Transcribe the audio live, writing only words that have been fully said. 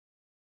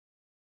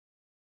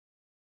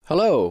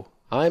Hello,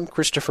 I'm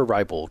Christopher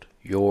Reibold,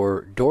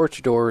 your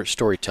door-to-door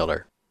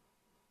storyteller,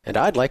 and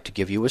I'd like to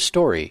give you a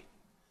story.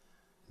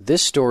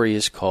 This story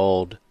is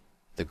called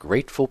The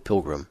Grateful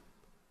Pilgrim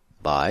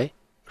by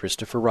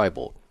Christopher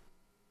Reibold.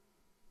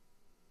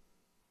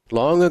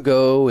 Long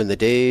ago, in the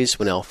days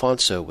when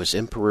Alfonso was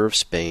Emperor of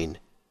Spain,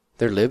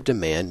 there lived a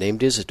man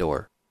named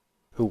Isidore,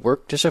 who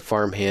worked as a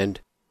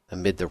farmhand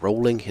amid the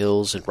rolling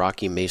hills and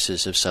rocky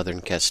mesas of southern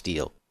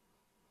Castile.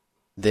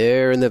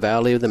 There, in the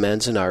valley of the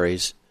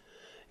Manzanares,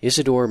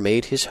 Isidore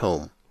made his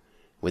home,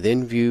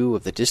 within view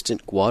of the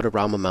distant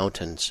Guadarrama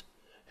Mountains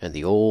and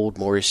the old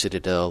Moorish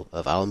citadel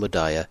of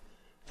Almudaya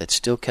that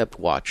still kept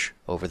watch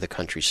over the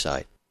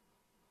countryside.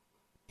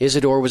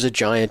 Isidore was a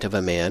giant of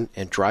a man,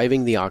 and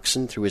driving the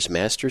oxen through his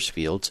master's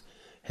fields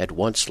had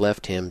once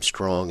left him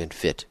strong and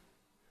fit.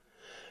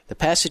 The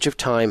passage of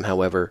time,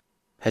 however,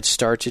 had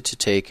started to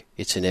take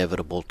its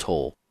inevitable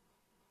toll.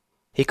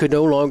 He could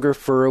no longer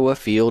furrow a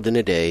field in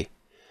a day,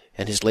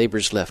 and his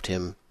labors left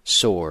him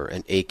sore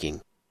and aching.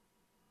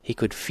 He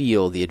could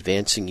feel the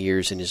advancing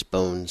years in his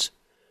bones,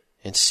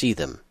 and see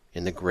them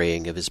in the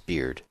graying of his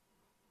beard.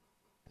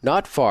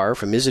 Not far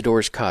from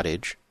Isidore's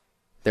cottage,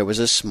 there was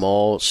a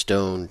small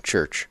stone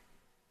church.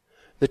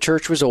 The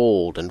church was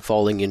old and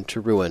falling into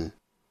ruin.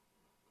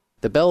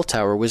 The bell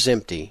tower was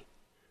empty,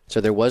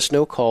 so there was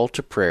no call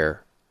to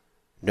prayer,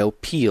 no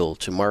peal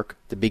to mark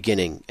the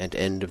beginning and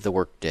end of the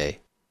workday.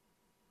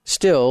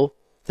 Still,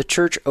 the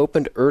church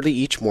opened early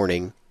each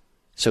morning,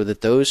 so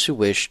that those who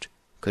wished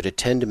could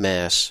attend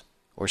Mass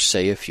or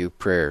say a few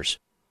prayers.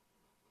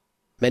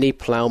 Many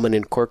ploughmen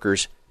and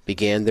corkers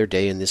began their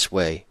day in this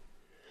way,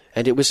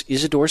 and it was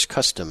Isidore's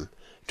custom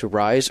to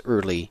rise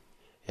early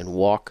and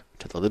walk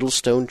to the little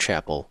stone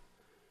chapel,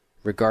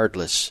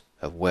 regardless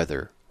of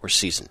weather or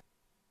season.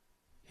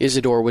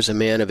 Isidore was a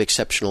man of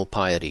exceptional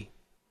piety,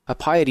 a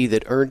piety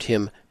that earned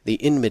him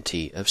the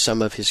enmity of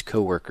some of his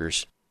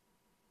co-workers.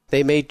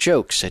 They made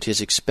jokes at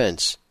his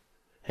expense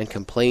and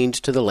complained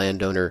to the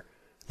landowner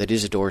that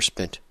Isidore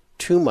spent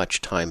too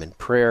much time in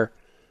prayer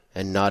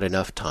and not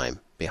enough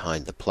time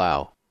behind the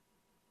plow.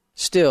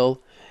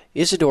 Still,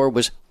 Isidore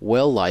was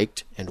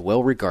well-liked and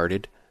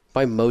well-regarded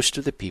by most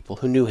of the people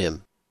who knew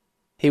him.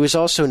 He was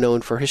also known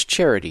for his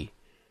charity,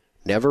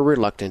 never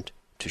reluctant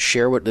to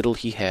share what little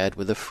he had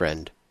with a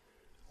friend,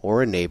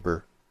 or a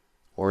neighbor,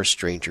 or a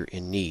stranger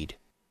in need.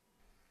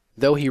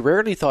 Though he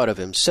rarely thought of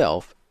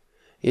himself,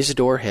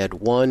 Isidore had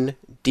one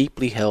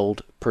deeply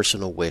held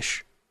personal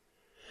wish.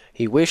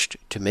 He wished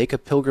to make a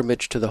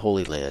pilgrimage to the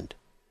Holy Land.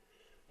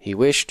 He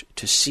wished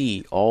to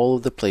see all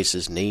of the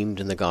places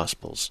named in the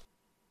Gospels: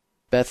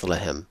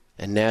 Bethlehem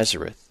and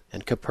Nazareth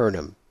and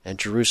Capernaum and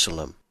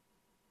Jerusalem,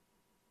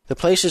 the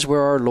places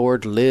where our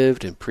Lord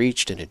lived and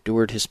preached and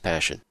endured his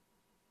passion.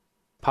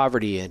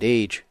 Poverty and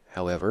age,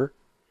 however,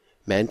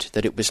 meant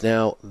that it was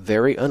now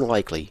very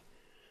unlikely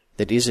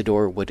that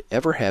Isidore would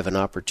ever have an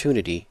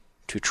opportunity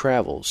to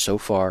travel so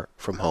far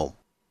from home.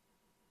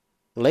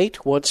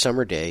 Late one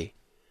summer day,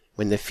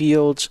 when the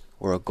fields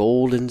were a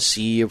golden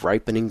sea of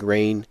ripening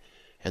grain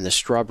and the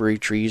strawberry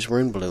trees were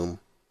in bloom,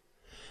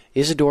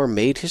 Isidore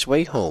made his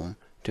way home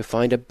to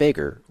find a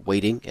beggar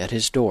waiting at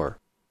his door.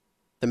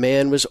 The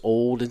man was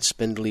old and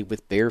spindly,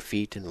 with bare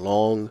feet and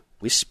long,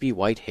 wispy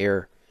white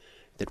hair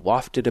that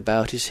wafted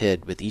about his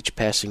head with each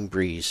passing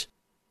breeze.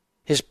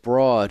 His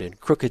broad and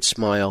crooked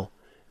smile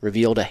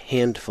revealed a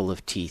handful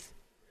of teeth,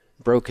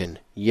 broken,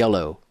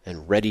 yellow,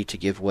 and ready to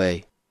give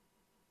way.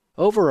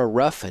 Over a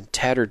rough and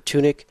tattered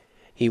tunic,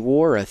 he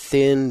wore a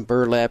thin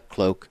burlap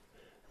cloak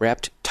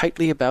wrapped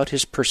tightly about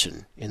his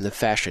person in the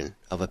fashion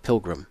of a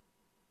pilgrim.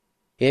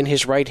 In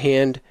his right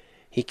hand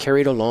he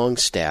carried a long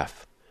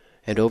staff,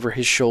 and over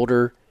his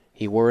shoulder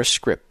he wore a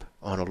scrip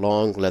on a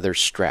long leather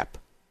strap.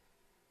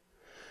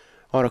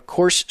 On a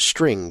coarse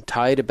string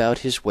tied about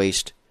his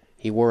waist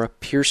he wore a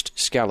pierced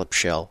scallop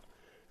shell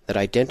that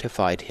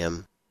identified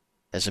him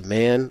as a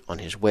man on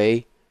his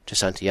way to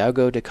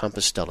Santiago de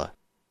Compostela.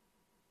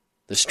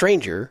 The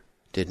stranger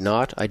did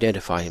not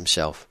identify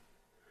himself,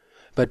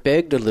 but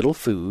begged a little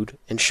food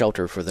and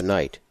shelter for the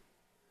night.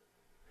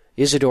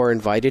 Isidore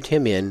invited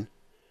him in,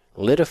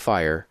 lit a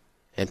fire,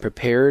 and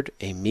prepared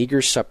a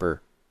meager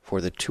supper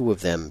for the two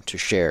of them to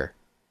share.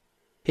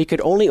 He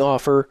could only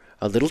offer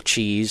a little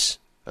cheese,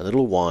 a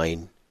little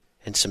wine,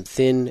 and some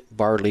thin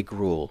barley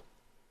gruel,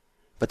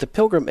 but the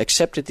pilgrim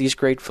accepted these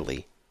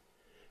gratefully,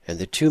 and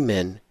the two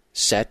men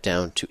sat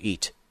down to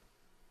eat.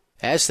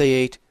 As they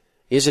ate,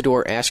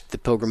 Isidore asked the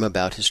pilgrim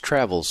about his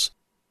travels.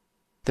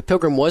 The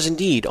pilgrim was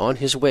indeed on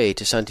his way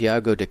to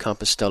Santiago de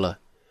Compostela,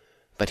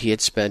 but he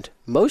had spent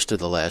most of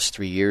the last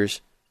 3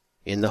 years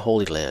in the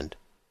Holy Land,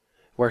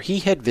 where he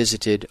had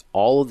visited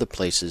all of the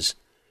places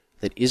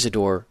that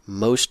Isidore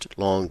most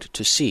longed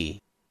to see.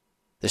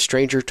 The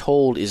stranger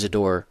told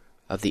Isidore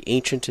of the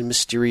ancient and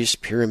mysterious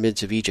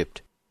pyramids of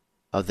Egypt,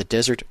 of the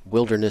desert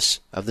wilderness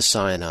of the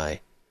Sinai,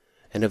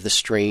 and of the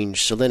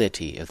strange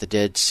salinity of the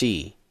Dead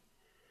Sea.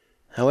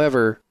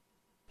 However,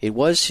 it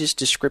was his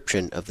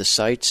description of the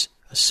sights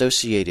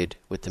associated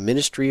with the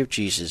ministry of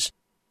Jesus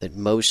that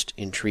most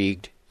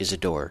intrigued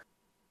Isidore.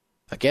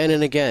 Again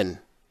and again,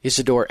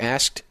 Isidore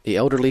asked the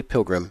elderly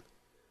pilgrim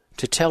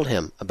to tell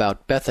him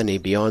about Bethany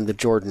beyond the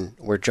Jordan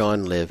where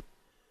John lived,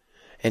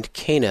 and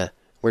Cana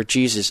where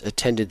Jesus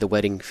attended the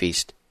wedding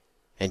feast,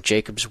 and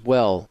Jacob's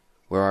well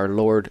where our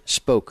Lord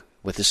spoke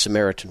with the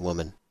Samaritan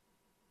woman.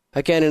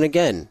 Again and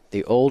again,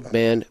 the old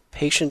man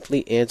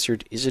patiently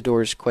answered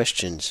Isidore's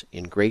questions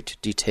in great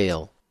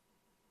detail.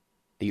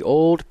 The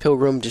old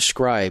pilgrim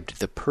described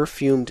the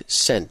perfumed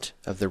scent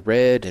of the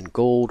red and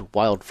gold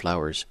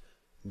wildflowers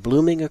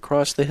blooming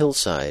across the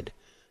hillside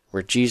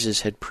where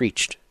Jesus had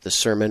preached the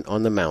Sermon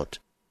on the Mount,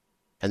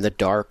 and the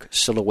dark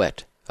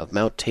silhouette of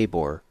Mount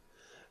Tabor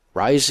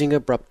rising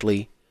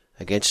abruptly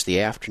against the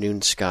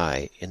afternoon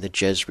sky in the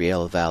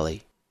Jezreel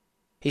Valley.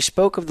 He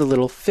spoke of the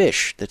little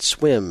fish that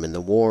swim in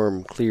the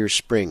warm, clear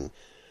spring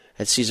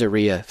at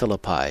Caesarea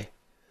Philippi,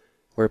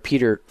 where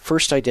Peter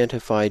first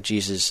identified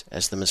Jesus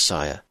as the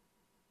Messiah,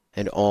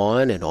 and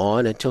on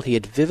until he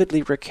had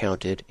vividly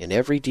recounted in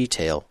every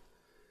detail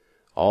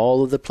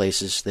all of the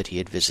places that he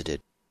had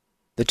visited.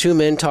 The two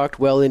men talked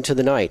well into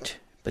the night,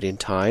 but in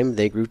time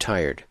they grew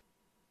tired.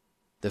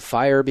 The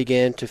fire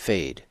began to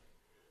fade,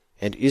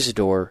 and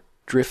Isidore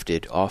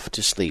drifted off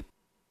to sleep.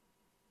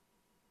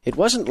 It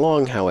wasn't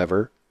long,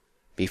 however,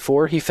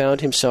 before he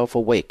found himself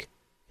awake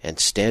and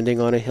standing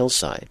on a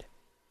hillside.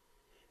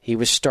 He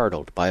was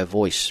startled by a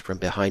voice from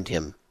behind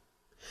him.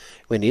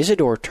 When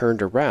Isidore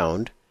turned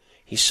around,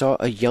 he saw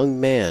a young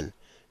man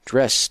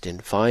dressed in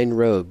fine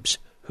robes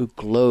who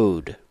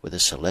glowed with a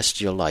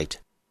celestial light.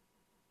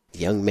 The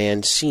young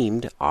man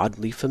seemed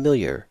oddly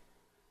familiar.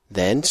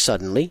 Then,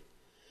 suddenly,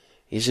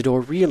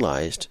 Isidore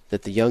realized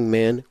that the young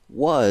man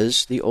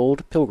was the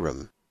old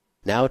pilgrim,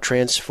 now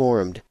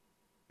transformed,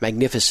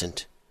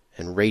 magnificent,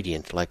 and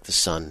radiant like the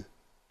sun.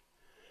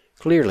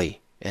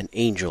 Clearly, an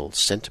angel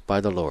sent by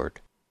the Lord.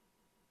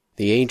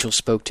 The angel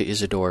spoke to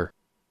Isidore.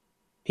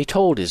 He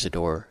told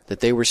Isidore that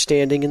they were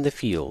standing in the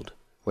field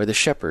where the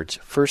shepherds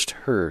first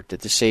heard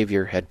that the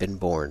Savior had been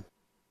born.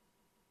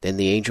 Then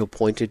the angel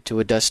pointed to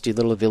a dusty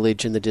little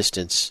village in the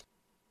distance,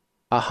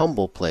 a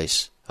humble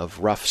place of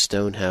rough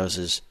stone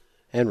houses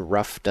and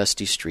rough,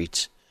 dusty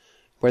streets,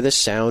 where the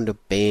sound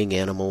of baying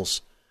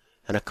animals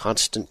and a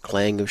constant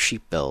clang of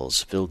sheep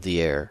bells filled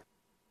the air.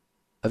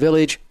 A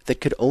village that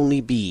could only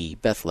be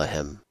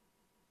Bethlehem.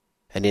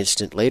 An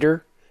instant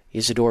later,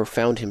 Isidore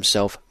found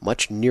himself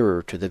much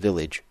nearer to the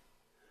village,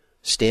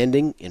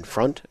 standing in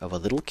front of a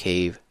little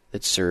cave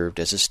that served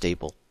as a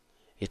stable,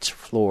 its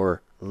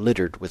floor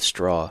littered with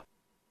straw.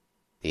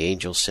 The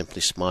angel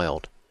simply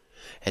smiled,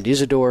 and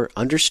Isidore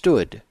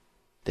understood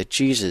that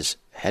Jesus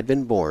had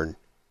been born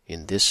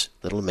in this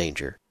little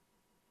manger.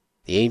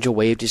 The angel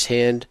waved his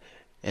hand,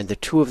 and the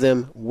two of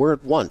them were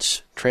at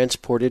once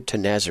transported to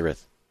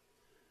Nazareth.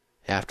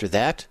 After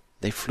that,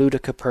 they flew to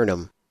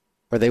Capernaum,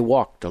 where they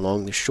walked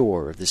along the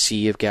shore of the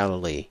Sea of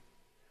Galilee.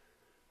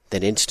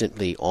 Then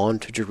instantly on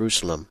to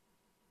Jerusalem.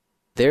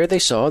 There they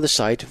saw the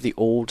site of the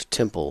old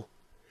temple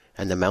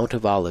and the Mount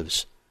of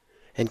Olives,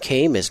 and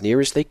came as near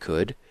as they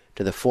could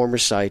to the former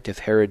site of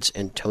Herod's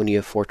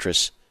Antonia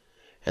fortress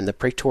and the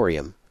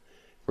Praetorium,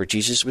 where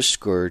Jesus was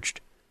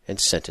scourged and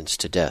sentenced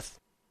to death.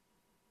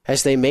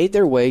 As they made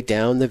their way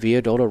down the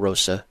Via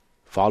Dolorosa,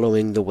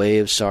 following the way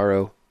of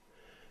sorrow,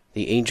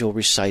 the angel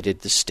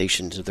recited the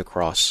stations of the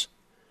cross,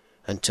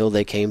 until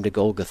they came to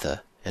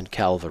Golgotha and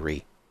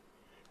Calvary,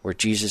 where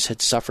Jesus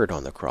had suffered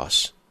on the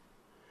cross.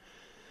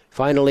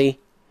 Finally,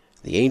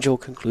 the angel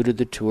concluded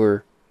the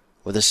tour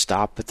with a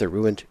stop at the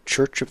ruined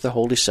Church of the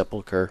Holy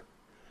Sepulchre,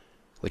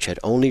 which had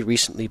only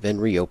recently been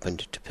reopened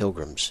to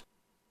pilgrims.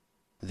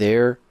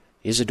 There,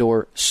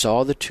 Isidore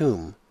saw the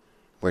tomb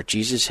where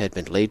Jesus had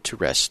been laid to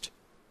rest,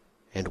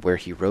 and where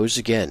he rose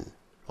again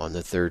on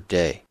the third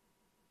day.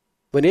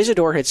 When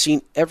Isidore had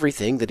seen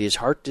everything that his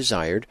heart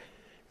desired,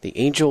 the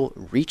angel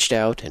reached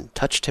out and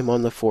touched him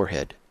on the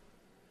forehead.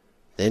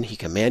 Then he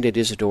commanded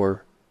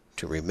Isidore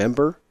to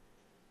remember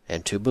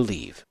and to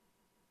believe.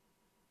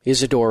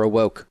 Isidore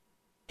awoke.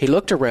 He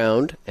looked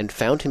around and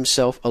found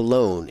himself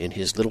alone in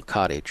his little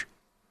cottage.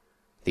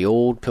 The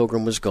old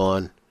pilgrim was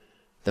gone,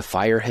 the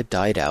fire had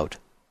died out,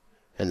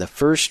 and the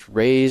first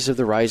rays of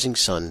the rising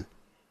sun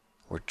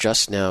were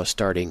just now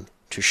starting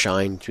to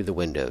shine through the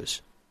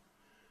windows.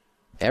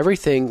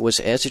 Everything was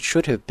as it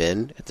should have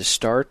been at the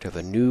start of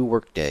a new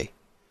workday.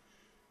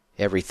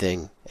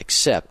 Everything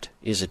except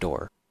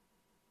Isidore.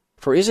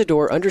 For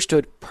Isidore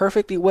understood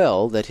perfectly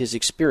well that his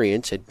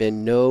experience had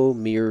been no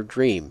mere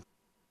dream,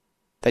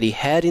 that he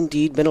had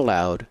indeed been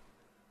allowed,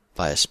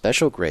 by a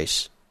special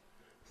grace,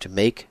 to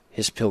make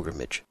his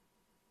pilgrimage.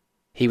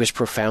 He was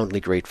profoundly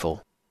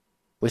grateful.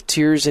 With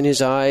tears in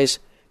his eyes,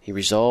 he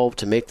resolved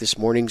to make this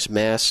morning's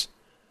Mass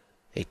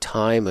a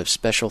time of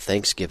special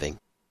thanksgiving.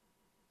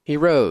 He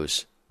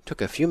rose,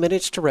 took a few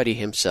minutes to ready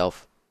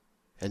himself,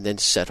 and then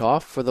set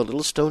off for the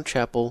little stone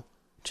chapel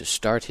to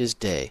start his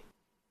day.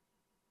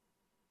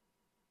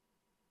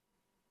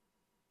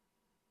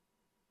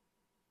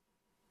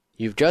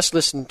 You've just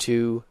listened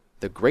to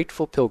The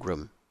Grateful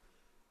Pilgrim,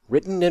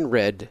 written and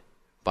read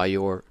by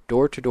your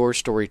door-to-door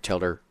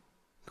storyteller,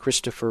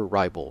 Christopher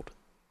Rybold.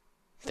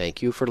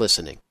 Thank you for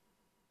listening.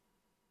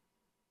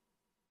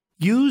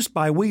 Used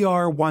by We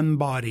Are One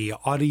Body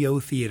Audio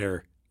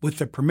Theater with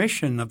the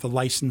permission of the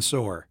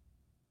licensor.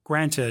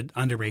 Granted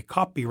under a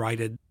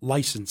copyrighted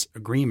license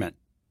agreement.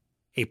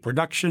 A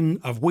production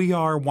of We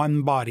Are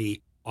One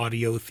Body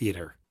Audio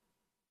Theater.